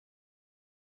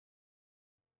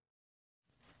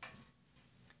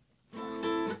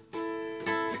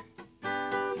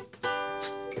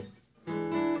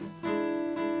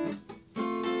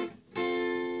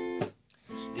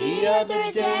The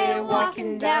other day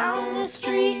walking down the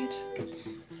street,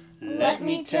 let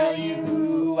me tell you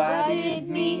who I did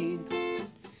meet.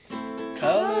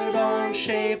 Colored orange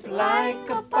shaped like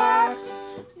a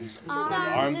box,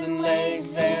 arms and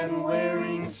legs and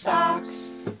wearing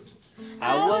socks.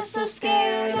 I was so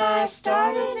scared I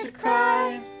started to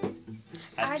cry.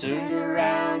 I turned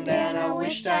around and I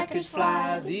wished I could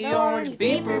fly. The orange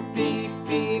beeper beep,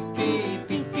 beep, beep,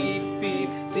 beep, beep, beep.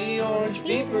 The orange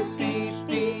beeper beep,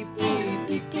 beep, beep,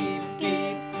 beep, beep,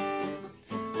 beep.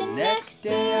 The next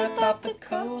day I thought the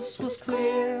coast was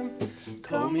clear,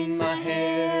 combing my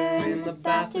hair in the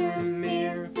bathroom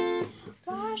mirror.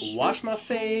 Washed my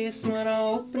face when I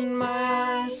opened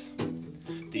my eyes.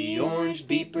 The orange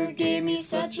beeper gave me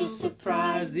such a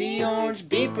surprise. The orange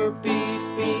beeper beep,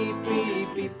 beep,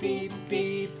 beep, beep, beep,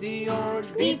 beep. The orange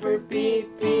beeper beep,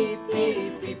 beep,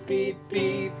 beep, beep, beep,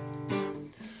 beep.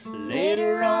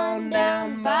 Later on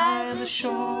down by the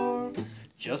shore,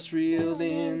 just reeled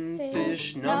in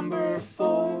fish number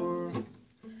 4,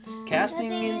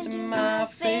 casting into my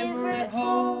favorite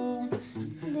hole.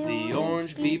 The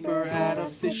orange beeper had a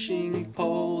fishing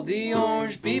pole. The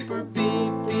orange beeper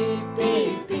beep, beep,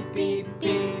 beep, beep, beep,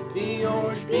 beep. The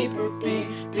orange beeper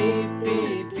beep, beep,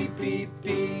 beep, beep, beep,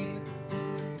 beep.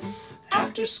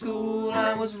 After school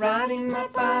I was riding my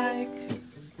bike.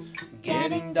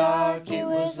 Getting dark, it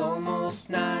was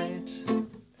almost night.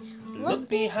 Looked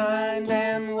behind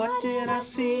and what did I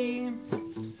see?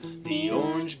 The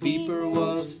orange beeper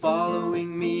was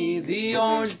following me. The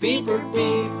orange beeper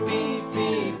beep, beep,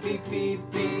 beep, beep,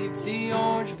 beep, beep. The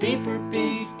orange beeper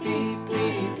beep, beep,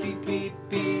 beep, beep, beep,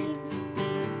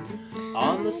 beep.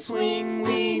 On the swing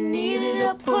we needed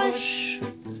a push.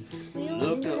 We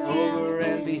looked over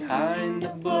and behind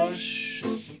a bush.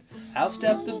 Out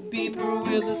stepped the beeper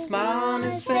with a smile on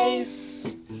his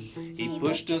face. He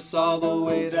pushed us all the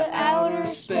way to outer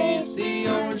space. The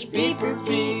orange beeper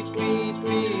beep, beep,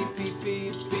 beep, beep,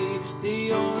 beep, beep.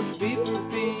 The orange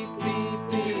beeper beep, beep,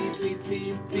 beep, beep,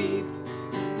 beep, beep.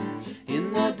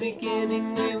 In the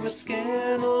beginning we were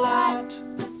scared a lot.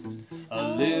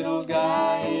 A little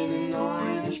guy in an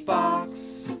orange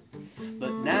box.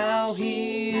 But now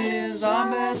he is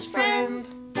our best friend.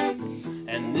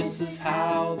 And this is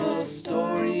how the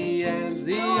story ends.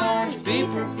 The orange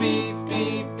beeper beep,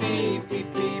 beep, beep,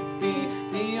 beep, beep, beep.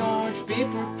 The orange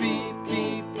beeper beep.